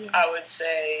faith, I would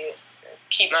say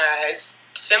keep my eyes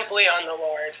simply on the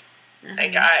Lord.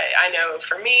 Like I know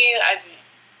for me as a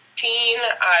teen,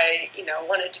 I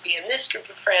wanted to be in this group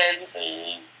of friends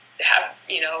and have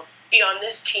be on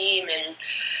this team and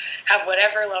have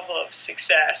whatever level of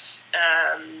success.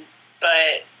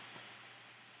 But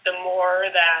the more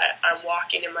that I'm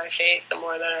walking in my faith, the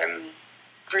more that I'm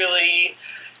really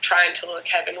trying to look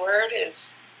heavenward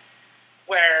is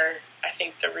where I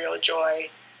think the real joy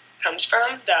comes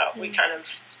from, that we kind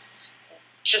of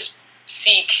just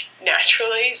seek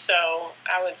naturally. So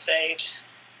I would say just,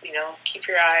 keep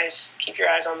your eyes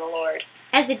on the Lord.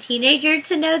 As a teenager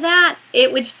to know that,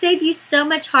 it would save you so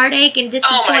much heartache and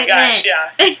disappointment. Oh my gosh,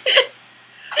 yeah.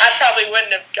 I probably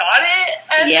wouldn't have got it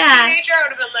as a teenager. I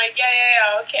would have been like,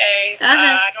 yeah, okay.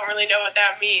 I don't really know what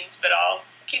that means, but I'll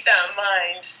keep that in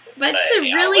mind. But to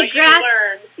really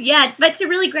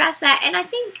grasp that, and I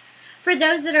think for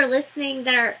those that are listening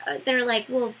that are like,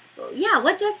 well, yeah,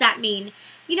 what does that mean?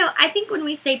 I think when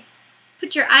we say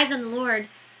put your eyes on the Lord,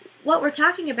 what we're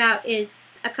talking about is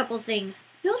a couple things.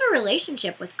 Build a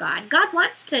relationship with God. God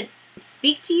wants to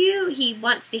speak to you. He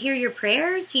wants to hear your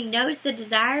prayers. He knows the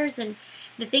desires and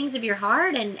the things of your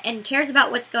heart and cares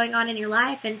about what's going on in your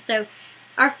life. And so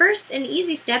our first and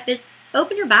easy step is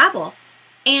open your Bible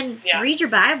and read your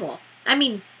Bible. I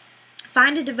mean,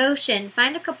 find a devotion,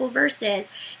 find a couple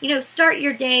verses, start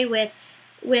your day with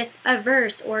a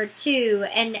verse or two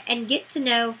and get to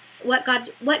know what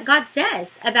God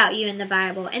says about you in the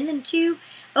Bible. And then two,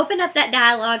 open up that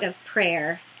dialogue of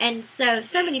prayer. And so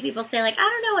many people say, like, I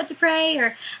don't know what to pray,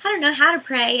 or I don't know how to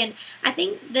pray. And I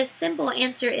think the simple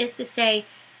answer is to say,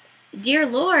 Dear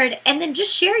Lord, and then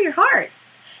just share your heart.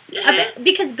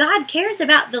 Because God cares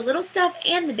about the little stuff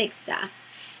and the big stuff.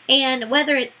 And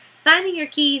whether it's finding your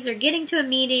keys or getting to a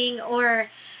meeting or,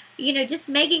 just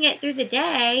making it through the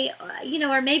day,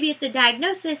 or maybe it's a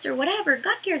diagnosis or whatever,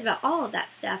 God cares about all of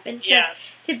that stuff. And so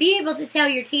to be able to tell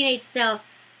your teenage self,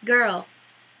 girl,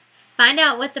 find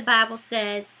out what the Bible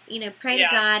says, pray to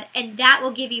God, and that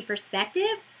will give you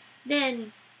perspective,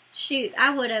 then, shoot,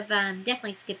 I would have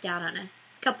definitely skipped out on a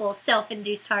couple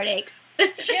self-induced heartaches.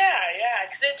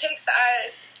 because it takes the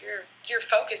eyes, your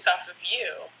focus off of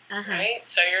you, right?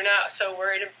 So you're not so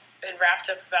worried and wrapped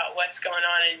up about what's going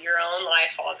on in your own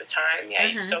life all the time.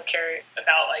 You still care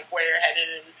about like where you're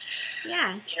headed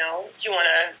and you want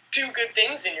to do good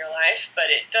things in your life, but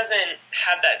it doesn't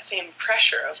have that same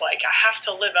pressure of like I have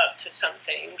to live up to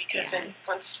something, because then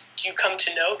once you come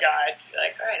to know God, you're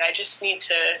like, all right, I just need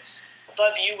to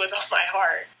love you with all my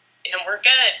heart and we're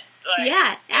good.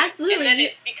 Like, absolutely. And then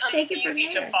it becomes easy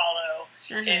to follow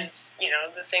his,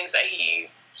 the things that he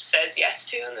says yes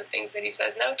to and the things that he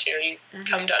says no to. You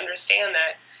come to understand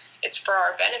that it's for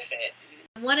our benefit.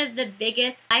 One of the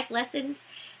biggest life lessons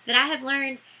that I have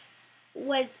learned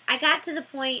was I got to the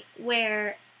point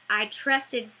where I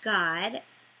trusted God,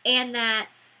 and that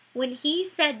when he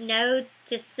said no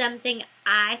to something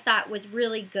I thought was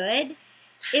really good,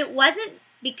 it wasn't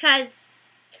because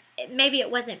maybe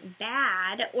it wasn't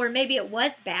bad, or maybe it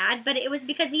was bad, but it was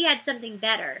because he had something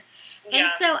better. And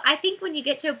so I think when you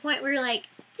get to a point where you're like,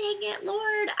 dang it,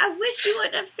 Lord, I wish you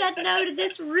wouldn't have said no to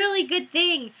this really good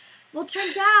thing. Well,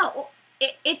 turns out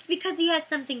it's because he has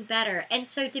something better. And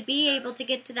so to be able to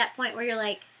get to that point where you're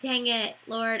like, dang it,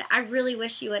 Lord, I really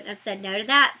wish you wouldn't have said no to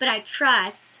that, but I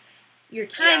trust your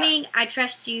timing. I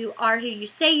trust you are who you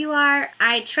say you are.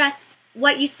 I trust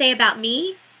what you say about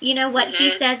me, what he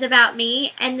says about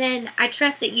me, and then I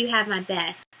trust that you have my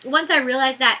best. Once I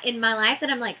realized that in my life, that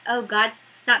I'm like, oh, God's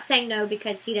not saying no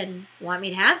because he doesn't want me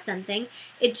to have something.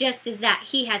 It just is that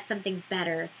he has something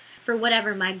better for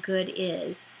whatever my good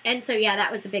is. And so,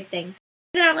 that was a big thing.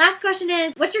 Then our last question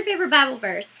is, what's your favorite Bible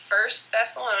verse? 1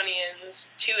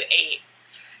 Thessalonians 2:8.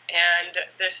 And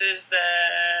this is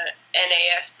the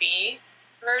NASB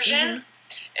version.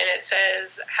 And it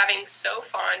says, having so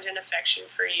fond an affection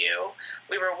for you,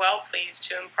 we were well pleased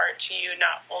to impart to you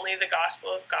not only the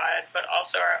gospel of God, but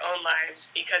also our own lives,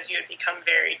 because you had become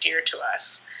very dear to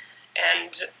us.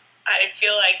 And I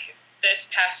feel like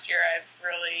this past year I've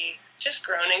really just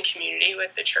grown in community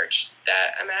with the church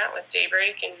that I'm at, with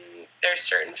Daybreak, and there's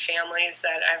certain families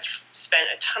that I've spent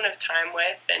a ton of time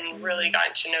with and really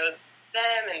gotten to know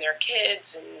them and their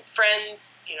kids and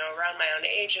friends, around my own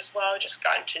age as well, just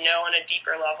gotten to know on a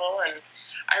deeper level. And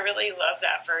I really love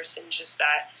that verse, and just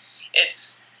that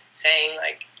it's saying,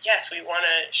 like, yes, we want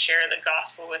to share the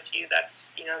gospel with you.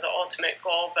 That's, you know, the ultimate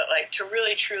goal. But, like, to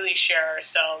really, truly share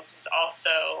ourselves is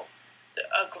also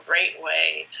a great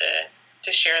way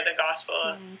to share the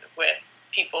gospel with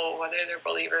people, whether they're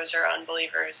believers or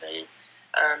unbelievers. And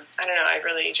I don't know, I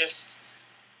really just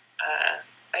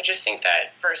I just think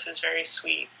that verse is very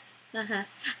sweet.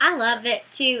 I love it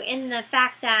too, in the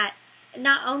fact that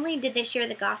not only did they share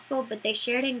the gospel, but they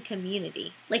shared in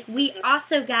community. Like, we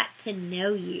also got to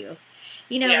know you.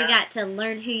 You know, we got to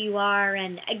learn who you are,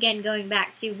 and again, going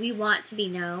back to, we want to be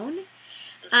known,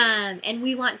 and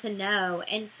we want to know.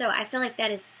 And so I feel like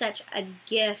that is such a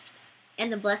gift and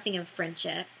the blessing of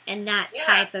friendship, and that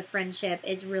type of friendship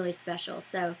is really special.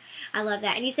 So I love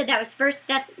that. And you said that was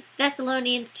that's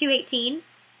Thessalonians 2:18?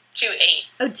 2:8.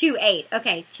 Oh, 2:8.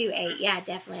 Okay, 2:8. Yeah,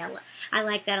 definitely. I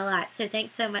like that a lot. So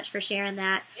thanks so much for sharing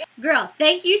that. Girl,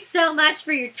 thank you so much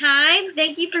for your time.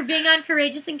 Thank you for being on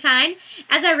Courageous and Kind.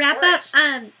 As I wrap up,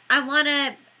 I want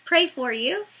to pray for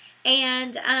you,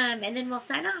 and then we'll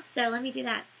sign off. So let me do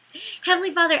that.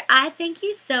 Heavenly Father, I thank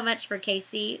you so much for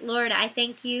Casey. Lord, I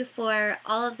thank you for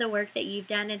all of the work that you've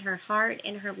done in her heart,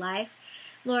 in her life.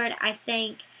 Lord, I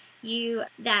thank you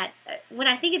that when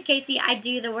I think of Casey, I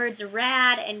do the words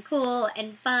rad and cool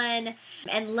and fun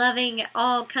and loving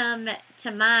all come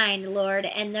to mind, Lord,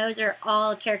 and those are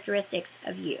all characteristics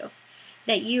of you.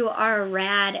 That you are a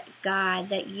rad God,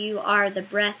 that you are the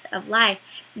breath of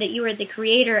life, that you are the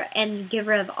creator and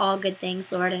giver of all good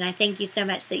things, Lord, and I thank you so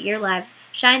much that your life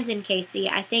shines in Casey.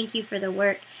 I thank you for the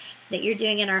work that you're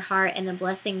doing in her heart and the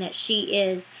blessing that she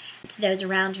is to those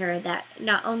around her, that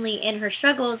not only in her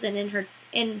struggles and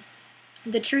in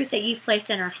the truth that you've placed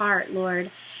in her heart,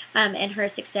 Lord, and her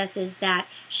successes, that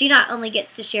she not only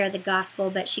gets to share the gospel,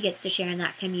 but she gets to share in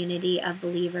that community of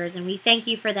believers. And we thank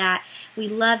you for that. We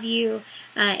love you.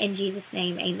 In Jesus'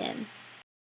 name, amen.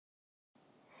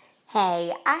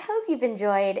 Hey, I hope you've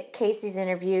enjoyed Casey's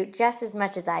interview just as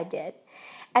much as I did.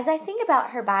 As I think about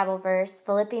her Bible verse,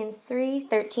 Philippians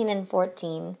 3:13 and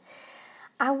 14,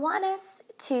 I want us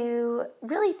to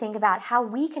really think about how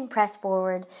we can press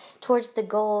forward towards the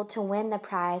goal to win the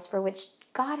prize for which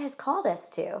God has called us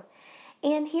to.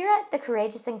 And here at the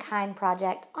Courageous and Kind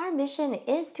Project, our mission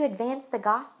is to advance the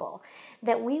gospel,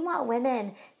 that we want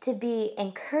women to be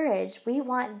encouraged. We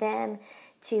want them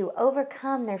to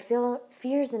overcome their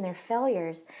fears and their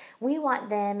failures. We want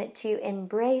them to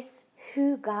embrace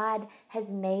who God has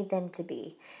made them to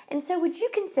be. And so would you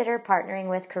consider partnering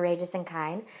with Courageous and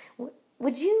Kind?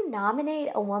 Would you nominate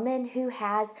a woman who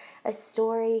has a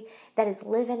story that is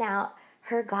living out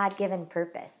her God-given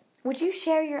purpose? Would you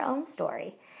share your own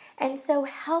story? And so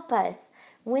help us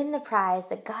win the prize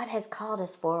that God has called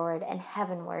us forward and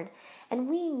heavenward. And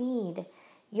we need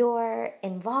your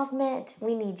involvement.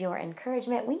 We need your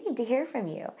encouragement. We need to hear from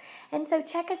you. And so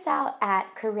check us out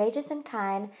at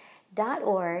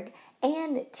courageousandkind.org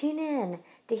and tune in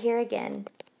to hear again.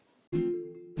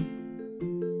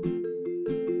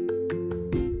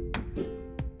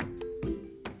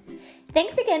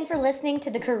 Thanks again for listening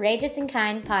to the Courageous and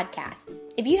Kind podcast.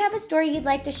 If you have a story you'd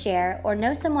like to share or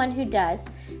know someone who does,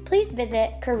 please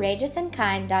visit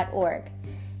courageousandkind.org.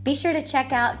 Be sure to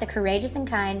check out the Courageous and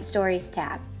Kind Stories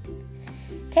tab.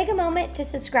 Take a moment to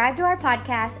subscribe to our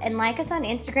podcast and like us on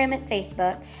Instagram and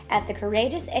Facebook at the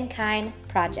Courageous and Kind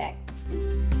Project.